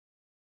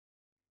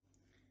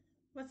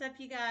What's up,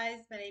 you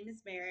guys? My name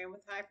is Mary. I'm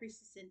with High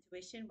Priestess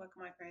Intuition.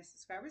 Welcome, my current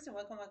subscribers, and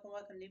welcome,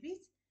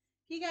 newbies.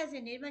 If you guys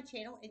are new to my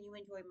channel and you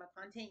enjoy my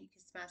content, you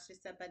can smash the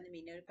sub button to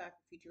be notified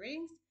for future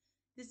readings.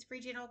 This is free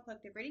general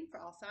collective reading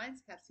for all signs,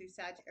 caps through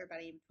side to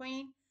everybody in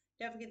between.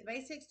 Don't forget the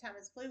basics. Time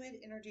is fluid.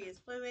 Energy is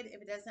fluid. If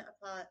it doesn't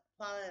apply.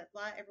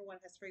 Everyone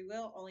has free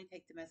will. Only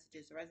take the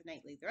messages that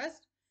resonate. Leave the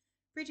rest.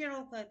 Free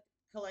general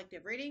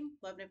collective reading.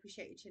 Love and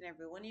appreciate each and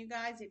every one of you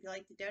guys. If you'd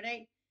like to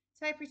donate,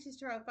 Cypress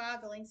Sister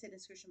 05, the link's in the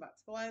description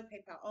box below.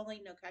 PayPal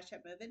only, no Cash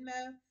App, no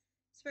Venmo.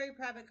 It's a very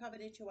private,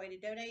 confidential way to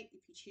donate.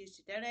 If you choose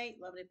to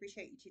donate, love and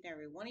appreciate each and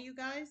every one of you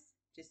guys.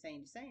 Just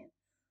saying.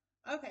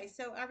 Okay,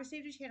 so I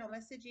received a channel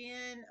message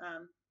in.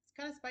 It's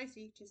kind of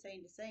spicy, just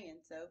saying.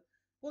 So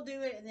we'll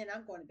do it, and then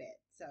I'm going to bed.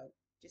 So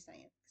just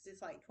saying, because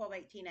it's like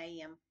 12:18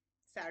 a.m.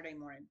 Saturday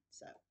morning.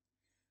 So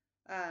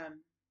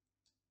um,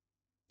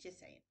 just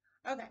saying.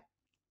 Okay.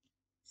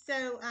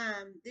 So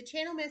the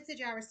channel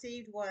message I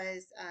received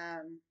was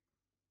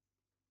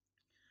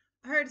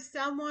I heard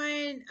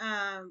someone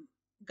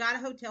got a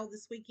hotel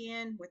this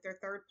weekend with their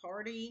third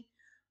party.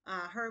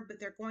 Heard, but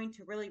they're going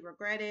to really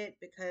regret it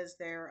because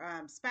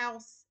their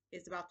spouse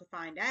is about to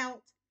find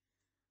out,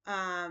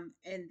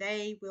 and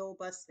they will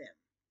bust them.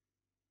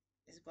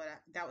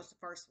 That was the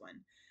first one,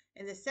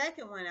 and the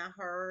second one I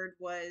heard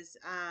was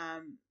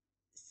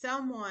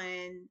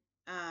someone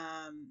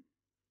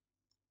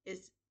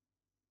is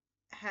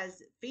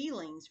has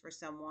feelings for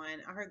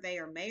someone. I heard they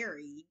are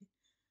married,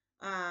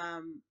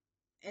 um,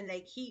 and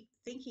they keep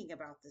thinking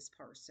about this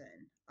person.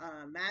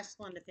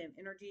 Masculine to femme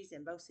energies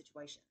in both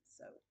situations.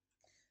 So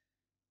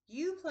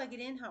you plug it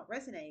in how it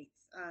resonates.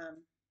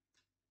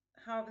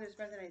 However this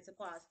resonates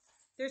applies.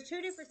 There's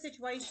two different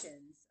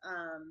situations.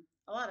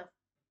 A lot of,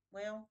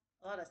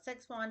 a lot of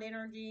sex wand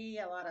energy,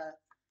 a lot of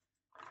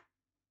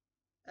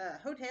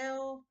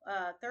hotel,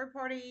 third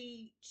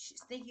party,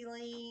 sneaky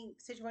link,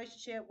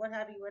 situationship, what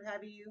have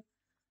you.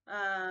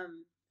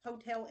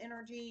 Hotel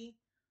energy.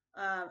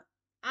 Um,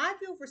 I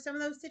feel for some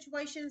of those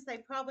situations, they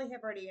probably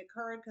have already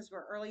occurred because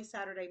we're early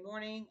Saturday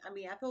morning. I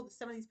mean, I feel that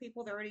some of these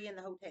people, they're already in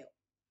the hotel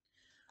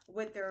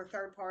with their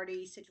third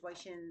party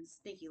situations,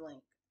 sneaky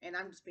link. And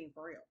I'm just being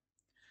for real.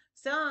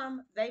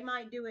 Some, they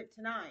might do it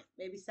tonight,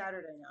 maybe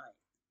Saturday night,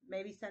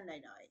 maybe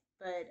Sunday night.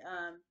 But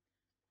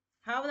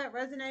however that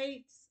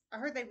resonates, I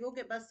heard they will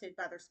get busted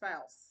by their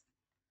spouse.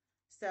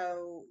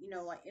 So,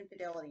 like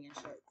infidelity and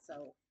shit.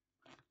 So,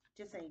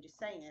 just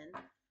saying.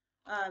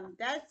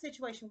 That's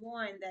situation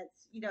one.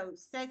 That's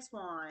sex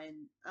one,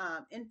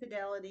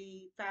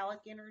 infidelity, phallic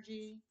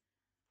energy.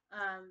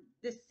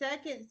 The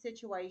second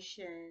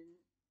situation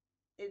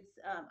is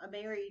a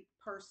married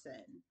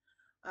person.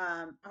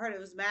 I heard it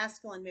was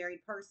masculine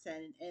married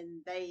person,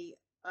 and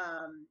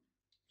um,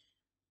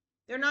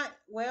 they're not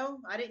well.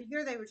 I didn't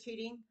hear they were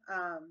cheating,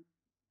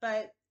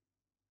 but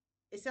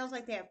it sounds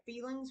like they have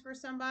feelings for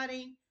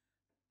somebody.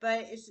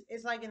 But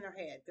it's like in their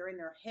head. They're in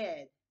their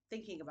head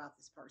thinking about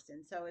this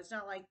person. So it's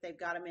not like they've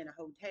got them in a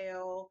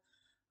hotel,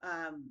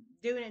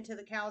 doing it until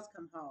the cows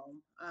come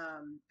home.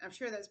 I'm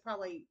sure that's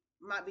probably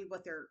might be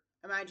what they're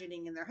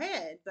imagining in their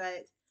head,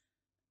 but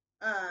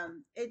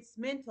it's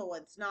mental.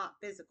 It's not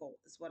physical.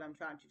 Is what I'm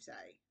trying to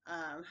say.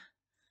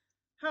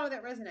 How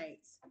that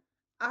resonates.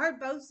 I heard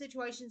both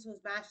situations was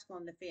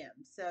masculine to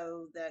femme.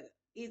 So the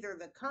either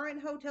the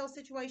current hotel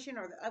situation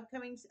or the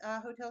upcoming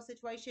hotel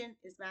situation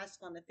is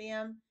masculine to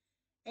femme,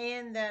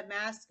 and the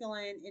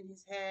masculine in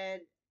his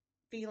head,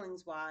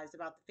 feelings wise,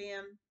 about the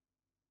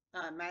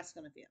femme,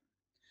 masculine to femme.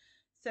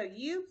 So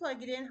you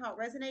plug it in how it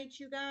resonates,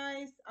 you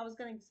guys. I was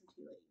going to get some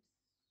tea leaves.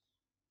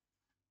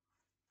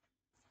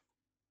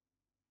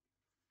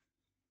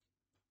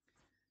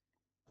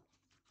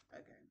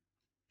 Okay.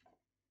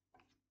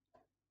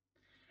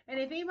 And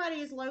if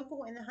anybody is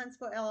local in the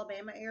Huntsville,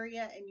 Alabama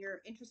area and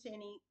you're interested in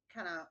any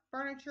kind of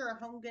furniture or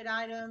home good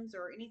items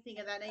or anything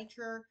of that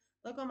nature,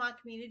 look on my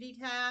community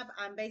tab.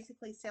 I'm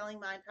basically selling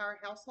my entire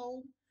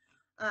household.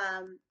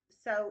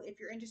 So if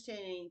you're interested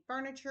in any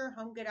furniture,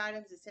 home good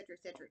items, etc.,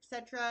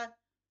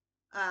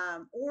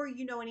 or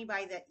you know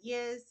anybody that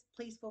is,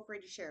 please feel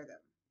free to share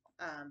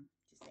them.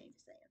 Just saying.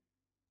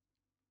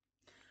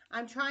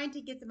 I'm trying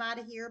to get them out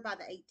of here by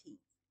the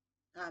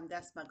 18th.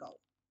 That's my goal.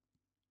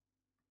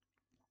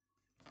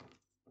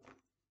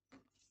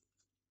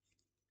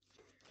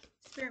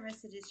 Spirit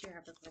messages you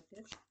have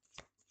reflected.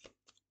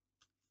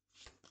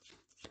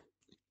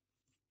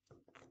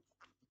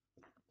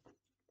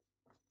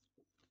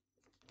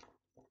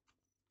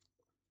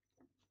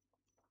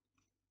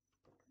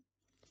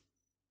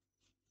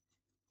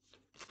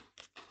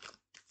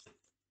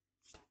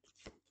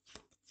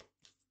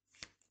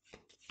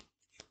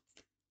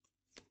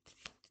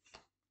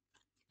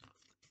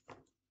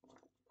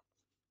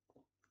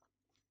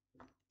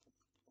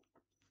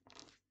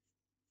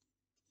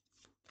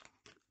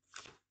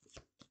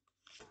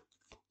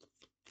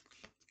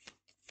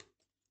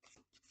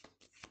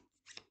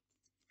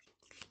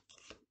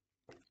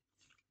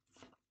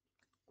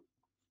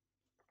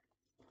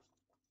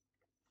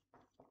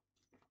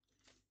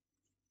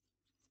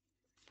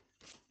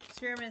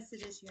 Spirit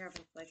messages you have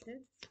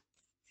reflected.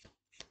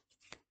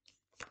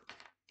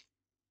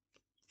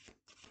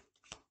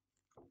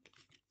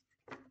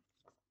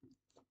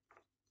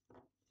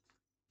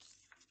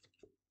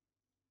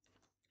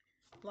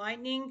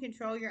 Lightning,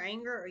 control your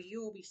anger or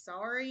you will be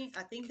sorry.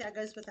 I think that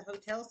goes with the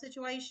hotel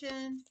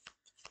situation.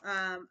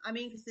 I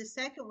mean, because the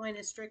second one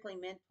is strictly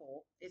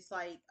mental. It's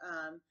like,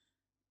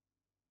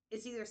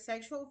 it's either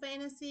sexual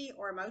fantasy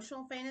or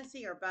emotional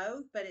fantasy or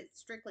both, but it's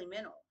strictly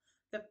mental.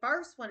 The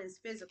first one is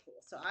physical,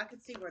 so I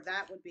could see where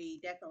that would be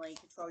definitely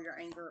control your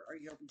anger or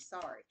you'll be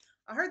sorry.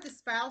 I heard the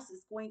spouse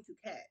is going to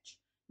catch.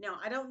 Now,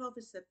 I don't know if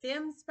it's the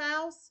femme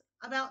spouse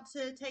about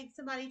to take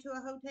somebody to a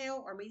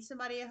hotel or meet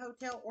somebody at a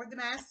hotel or the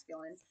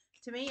masculine.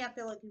 To me, I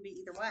feel it can be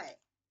either way.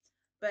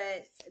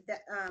 But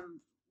that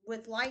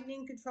with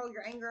lightning, control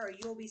your anger or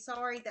you'll be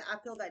sorry. That I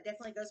feel that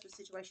definitely goes with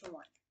situation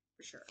one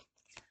for sure.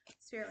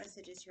 Spirit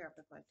messages you have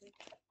reflected.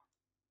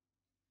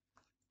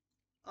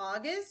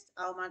 August.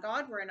 Oh my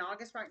God, we're in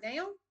August right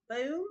now.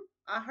 Boom.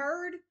 I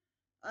heard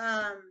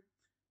um,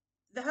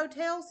 the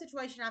hotel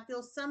situation. I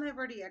feel some have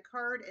already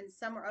occurred and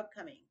some are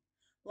upcoming.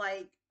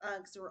 Like,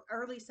 because we're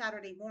early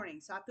Saturday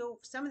morning. So I feel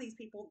some of these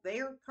people,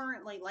 they're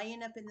currently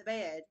laying up in the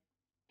bed,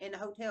 in the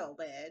hotel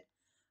bed.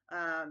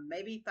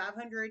 Maybe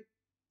 500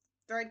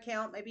 thread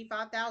count, maybe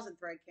 5,000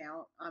 thread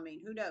count. I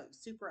mean, who knows?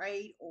 Super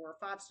 8 or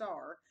 5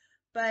 star.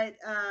 But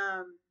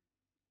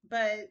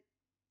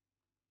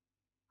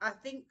I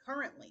think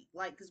currently,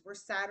 like, because we're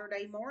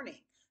Saturday morning.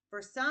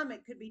 For some,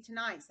 it could be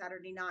tonight,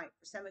 Saturday night.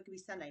 For some, it could be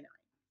Sunday night.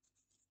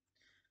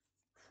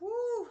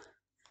 Whew.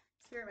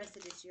 Spirit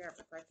messages you have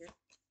reflected.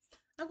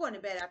 I'm going to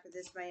bed after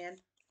this, man.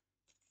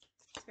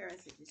 Spirit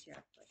messages you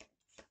have reflected.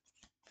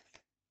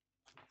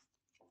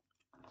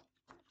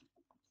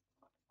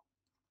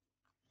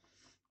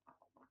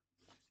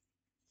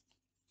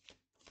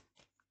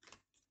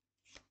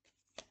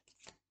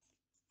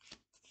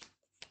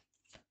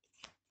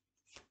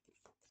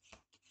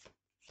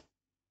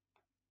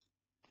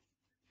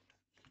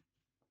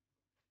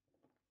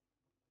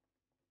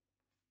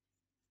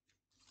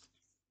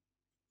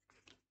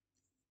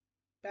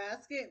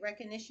 Basket,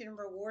 recognition, and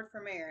reward for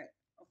merit.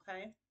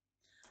 Okay.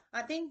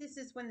 I think this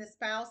is when the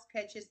spouse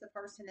catches the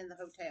person in the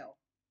hotel.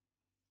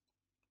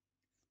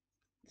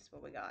 That's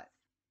what we got.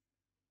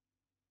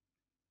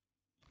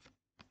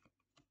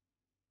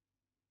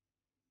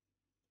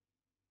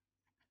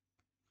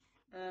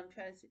 I'm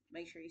trying to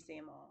make sure you see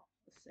them all.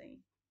 Let's see.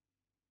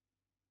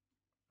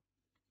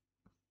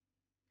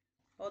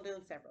 We'll do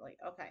them separately.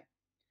 Okay.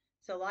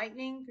 So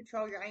lightning,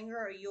 control your anger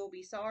or you'll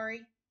be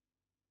sorry.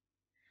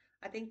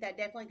 I think that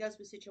definitely goes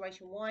with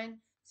situation one.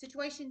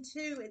 Situation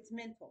two, it's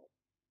mental,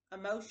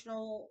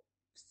 emotional,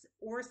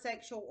 or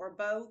sexual, or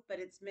both, but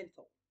it's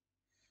mental.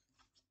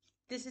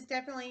 This is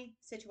definitely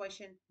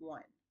situation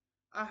one.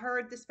 I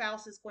heard the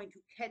spouse is going to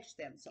catch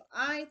them. So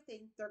I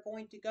think they're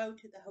going to go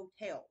to the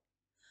hotel.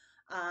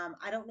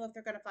 I don't know if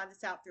they're going to find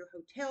this out through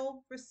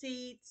hotel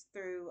receipts,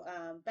 through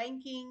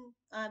banking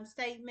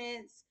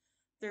statements,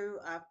 through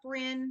a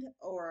friend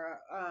or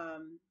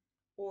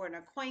an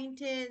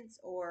acquaintance,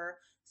 or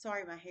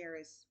sorry, my hair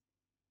is.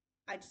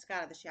 I just got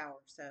out of the shower,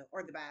 so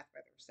or the bath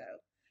rather, so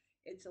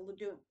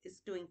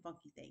it's doing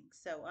funky things.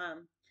 So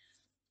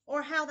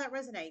or how that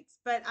resonates,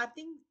 but I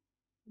think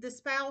the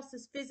spouse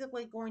is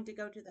physically going to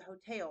go to the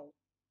hotel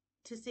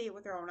to see it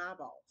with their own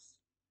eyeballs.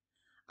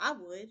 I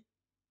would.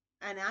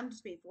 And I'm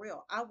just being for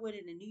real. I would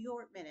in a New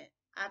York minute.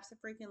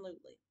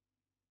 Absolutely.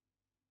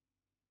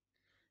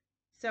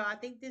 So I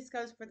think this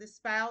goes for the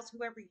spouse,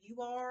 whoever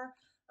you are.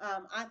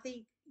 I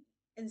think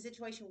in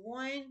situation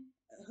one,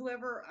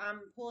 whoever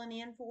I'm pulling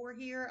in for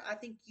here, I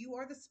think you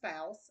are the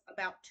spouse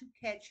about to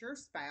catch your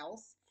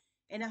spouse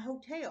in a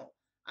hotel.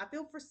 I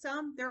feel for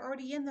some, they're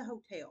already in the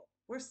hotel.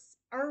 We're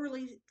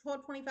early,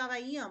 12:25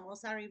 a.m. on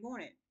Saturday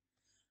morning.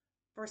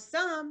 For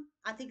some,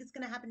 I think it's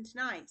going to happen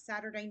tonight,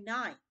 Saturday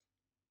night,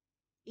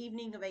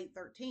 evening of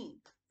 8:13.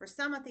 For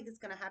some, I think it's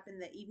going to happen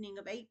the evening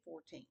of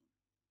 8:14.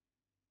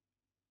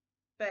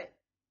 But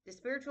the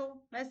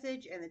spiritual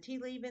message and the tea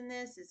leaf in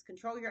this is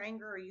control your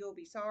anger or you'll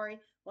be sorry.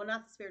 Well,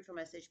 not the spiritual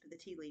message, but the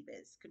tea leaf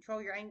is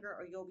control your anger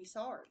or you'll be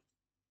sorry.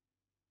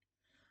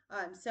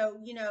 So,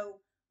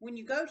 when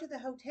you go to the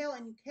hotel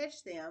and you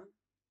catch them,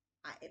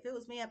 if it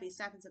was me, I'd be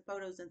snapping some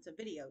photos and some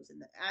videos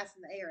and the ass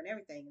in the air and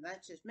everything. And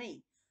that's just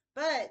me.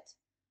 But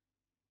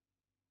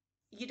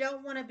you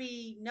don't want to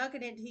be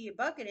nucking it till you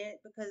bucket it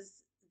because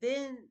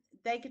then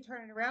they could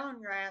turn it around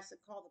on your ass and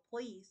call the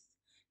police,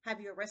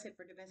 have you arrested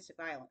for domestic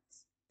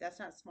violence. That's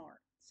not smart.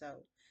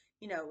 So,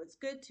 it's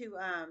good to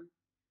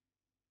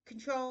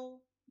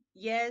control.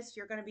 Yes,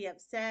 you're going to be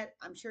upset.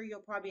 I'm sure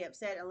you'll probably be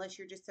upset unless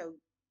you're just so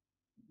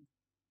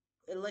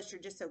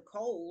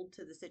cold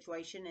to the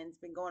situation and it's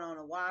been going on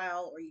a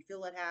while or you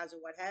feel it has or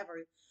what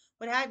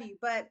have you.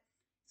 But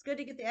it's good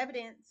to get the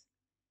evidence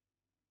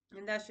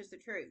and that's just the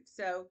truth.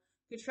 So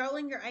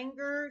controlling your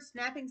anger,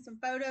 snapping some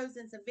photos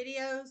and some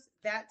videos,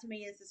 that to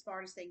me is the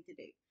smartest thing to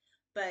do.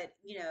 But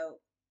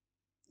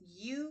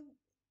you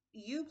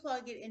you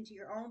plug it into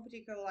your own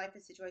particular life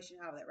and situation,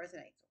 how that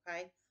resonates.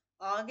 Okay,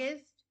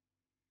 August.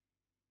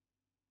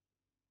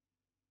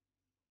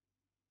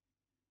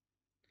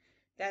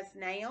 That's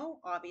now.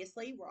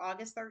 Obviously, we're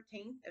August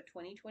 13th of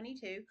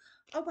 2022.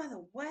 Oh, by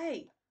the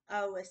way,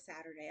 oh, it's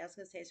Saturday. I was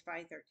gonna say it's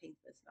Friday 13th,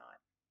 but it's not.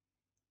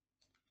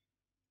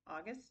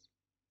 August.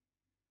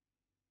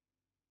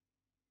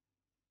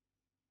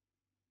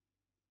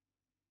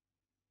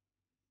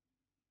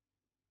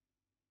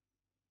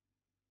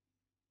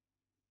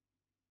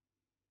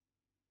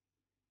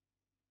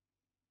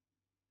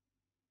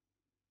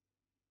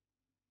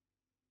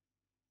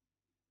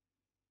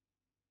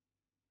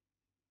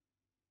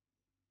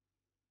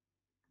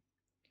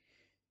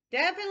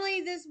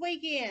 Definitely this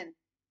weekend.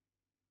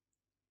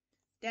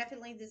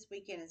 Definitely this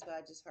weekend is what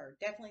I just heard.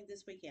 Definitely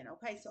this weekend.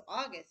 Okay, so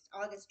August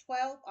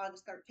 12th,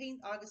 August 13th,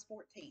 August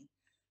 14th,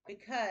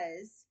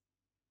 because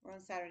we're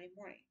on Saturday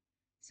morning.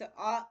 So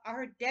I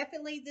heard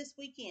definitely this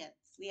weekend.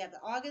 We have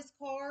the August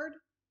card.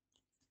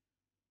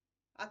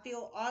 I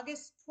feel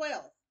August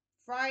 12th,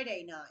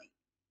 Friday night.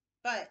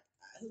 But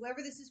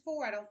whoever this is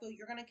for, I don't feel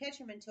you're going to catch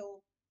them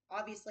until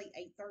obviously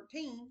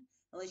 8:13,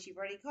 unless you've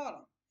already caught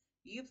them.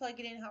 You plug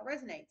it in how it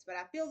resonates. But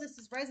I feel this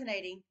is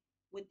resonating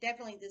with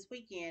definitely this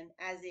weekend,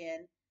 as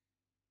in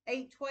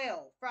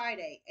 8:12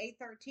 Friday,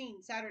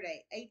 8:13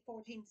 Saturday,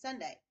 8:14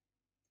 Sunday.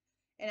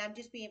 And I'm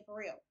just being for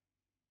real,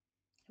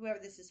 whoever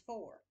this is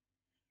for.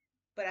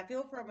 But I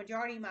feel for a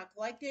majority of my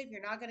collective,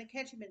 you're not going to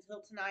catch them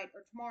until tonight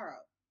or tomorrow.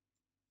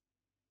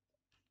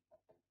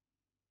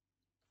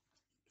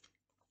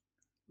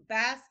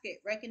 Basket,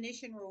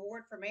 recognition,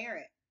 reward for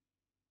merit.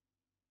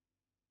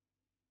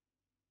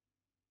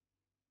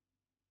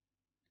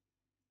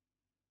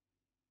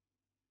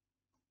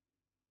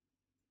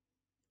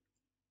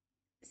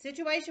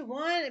 Situation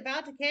one,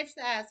 about to catch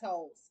the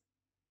assholes.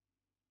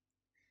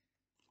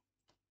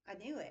 I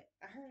knew it.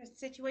 I heard a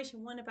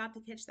situation one about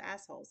to catch the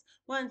assholes.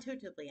 Well,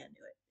 intuitively I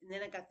knew it. And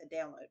then I got the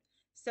download.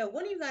 So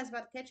one of you guys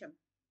about to catch them.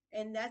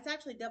 And that's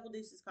actually double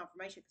deuces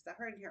confirmation because I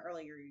heard in here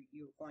earlier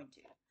you were going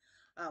to.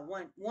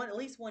 One, at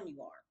least one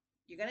you are.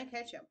 You're going to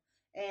catch them.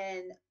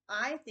 And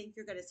I think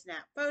you're going to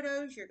snap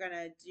photos. You're going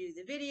to do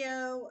the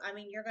video. I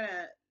mean, you're going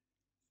to,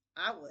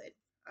 I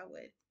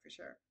would for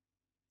sure.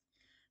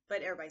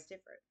 But everybody's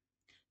different.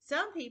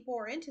 Some people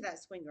are into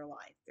that swinger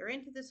life. They're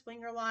into the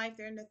swinger life.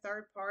 They're into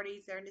third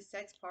parties. They're into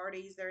sex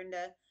parties. They're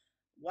into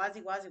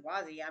wazzy, wazzy,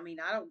 wazzy. I mean,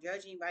 I don't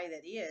judge anybody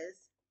that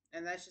is,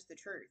 and that's just the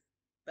truth.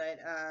 But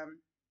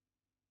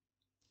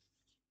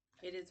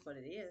it is what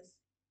it is.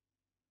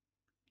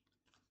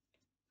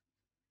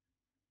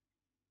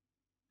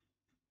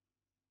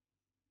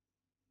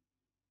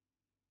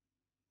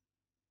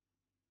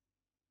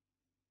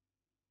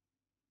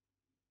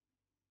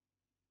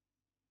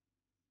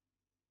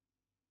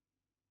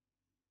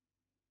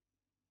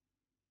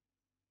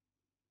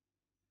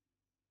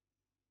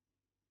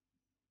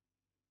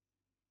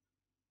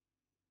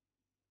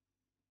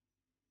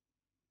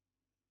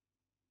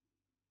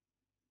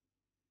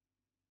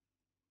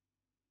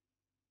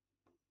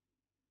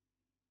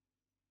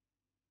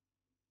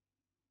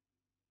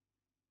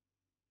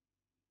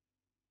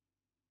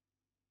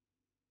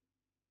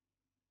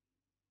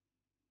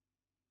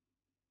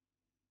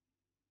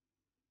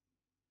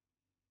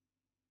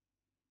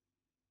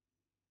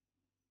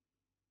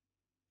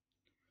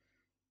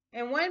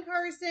 And one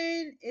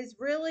person is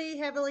really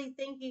heavily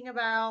thinking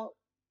about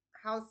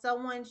how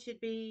someone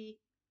should be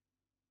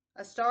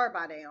a star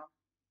by now.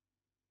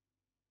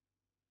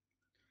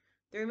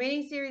 Through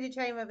many series of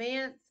chain of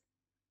events,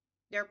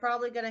 they're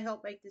probably going to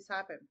help make this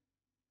happen.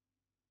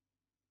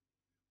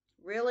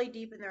 Really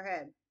deep in their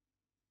head.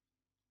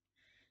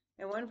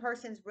 And one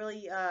person's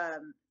really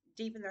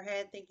deep in their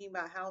head thinking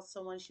about how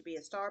someone should be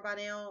a star by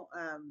now.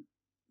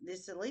 This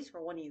is at least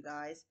for one of you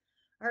guys.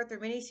 I heard through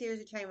many series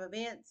of chain of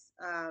events,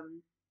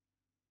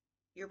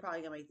 you're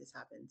probably gonna make this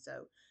happen.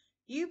 So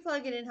you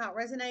plug it in how it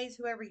resonates,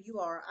 whoever you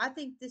are. I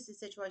think this is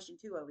situation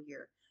two over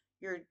here.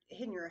 You're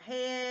hitting your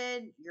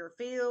head, your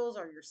feels,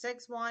 or your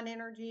sex wand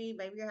energy.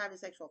 Maybe you're having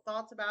sexual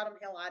thoughts about them.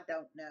 Hell, I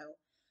don't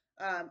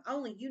know.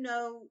 Only you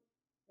know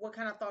what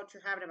kind of thoughts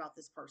you're having about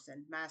this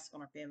person,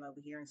 masculine or femme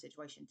over here in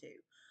situation two.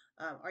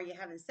 Are you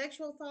having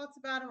sexual thoughts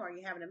about them? Are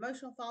you having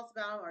emotional thoughts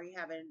about them? Are you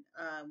having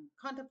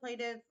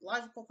contemplative,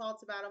 logical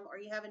thoughts about them? Are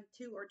you having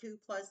two or two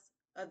plus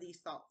of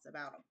these thoughts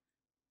about them?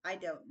 I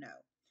don't know.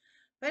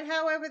 But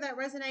however that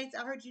resonates,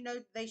 I heard you know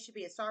they should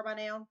be a star by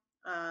now.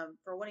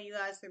 For one of you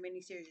guys through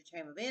many series of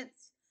chain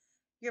events,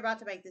 you're about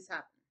to make this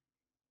happen.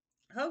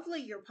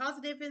 Hopefully, you're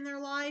positive in their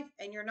life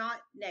and you're not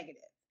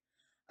negative.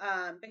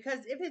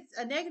 Because if it's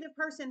a negative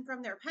person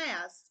from their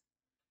past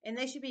and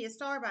they should be a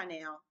star by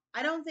now,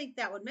 I don't think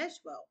that would mesh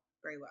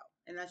very well.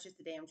 And that's just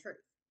the damn truth.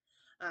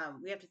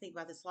 We have to think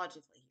about this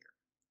logically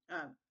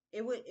here.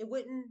 It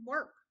wouldn't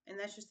work, and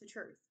that's just the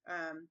truth.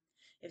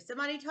 If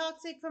somebody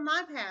toxic from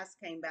my past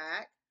came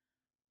back,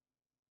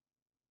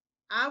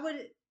 I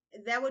would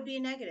that would be a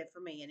negative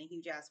for me in a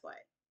huge ass way.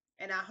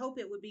 And I hope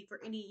it would be for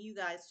any of you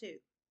guys too.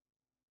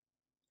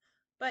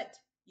 But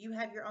you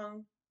have your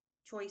own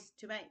choice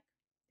to make.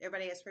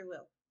 Everybody has free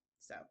will.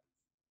 So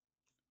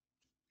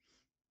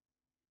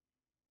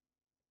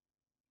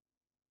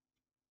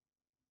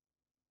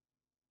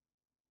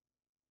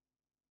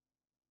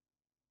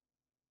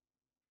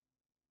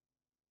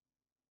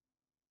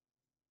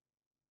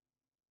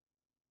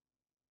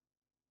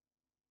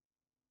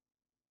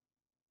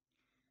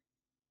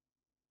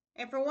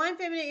And for one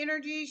feminine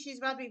energy, she's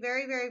about to be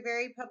very, very,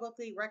 very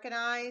publicly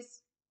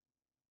recognized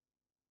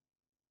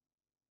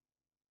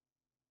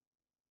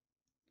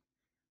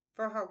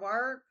for her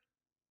work.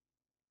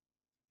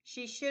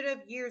 She should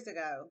have years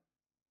ago,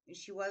 and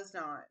she was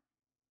not.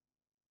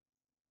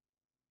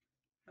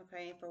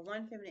 Okay, and for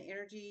one feminine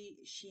energy,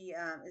 she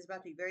is about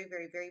to be very,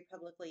 very, very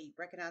publicly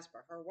recognized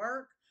for her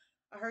work.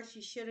 I heard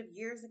she should have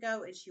years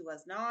ago, and she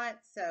was not.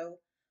 So,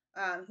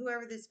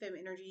 whoever this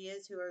feminine energy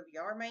is, whoever you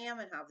are, ma'am,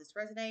 and how this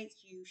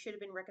resonates, you should have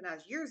been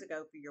recognized years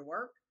ago for your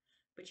work,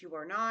 but you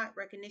were not.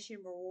 Recognition,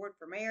 reward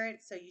for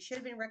merit. So you should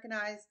have been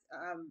recognized.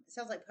 It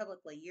sounds like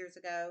publicly years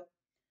ago,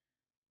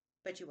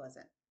 but you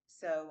wasn't.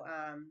 So,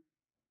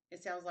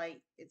 it sounds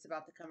like it's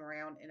about to come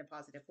around in a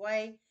positive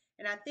way,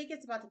 and I think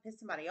it's about to piss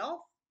somebody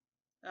off.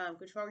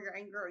 Control your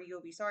anger or you'll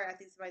be sorry. I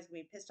think somebody's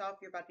going to be pissed off.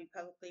 You're about to be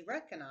publicly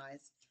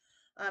recognized.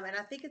 And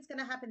I think it's going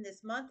to happen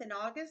this month in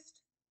August.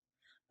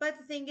 But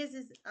the thing is,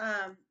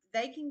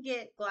 they can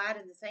get glad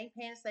in the same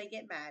pants they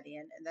get mad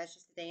in, and that's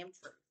just the damn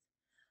truth.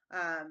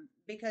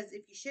 Because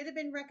if you should have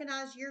been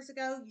recognized years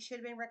ago, you should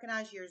have been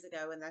recognized years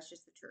ago, and that's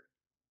just the truth.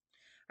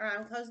 All right,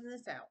 I'm closing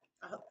this out.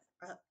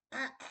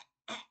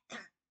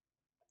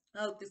 I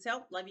hope this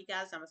helped. Love you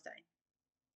guys. Namaste.